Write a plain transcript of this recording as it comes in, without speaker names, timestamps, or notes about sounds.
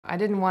I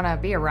didn't want to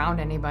be around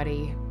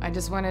anybody. I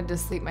just wanted to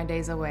sleep my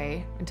days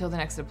away until the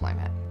next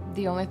deployment.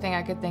 The only thing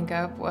I could think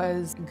of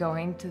was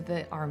going to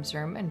the arms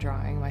room and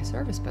drawing my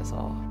service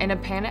pistol. In a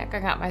panic, I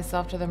got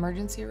myself to the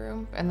emergency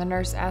room and the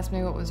nurse asked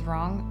me what was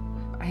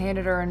wrong. I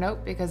handed her a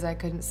note because I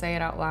couldn't say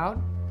it out loud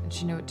and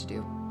she knew what to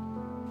do.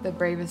 The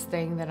bravest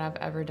thing that I've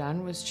ever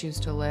done was choose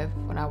to live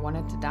when I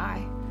wanted to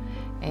die.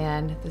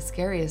 And the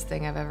scariest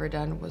thing I've ever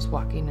done was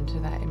walking into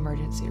that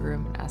emergency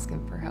room and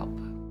asking for help.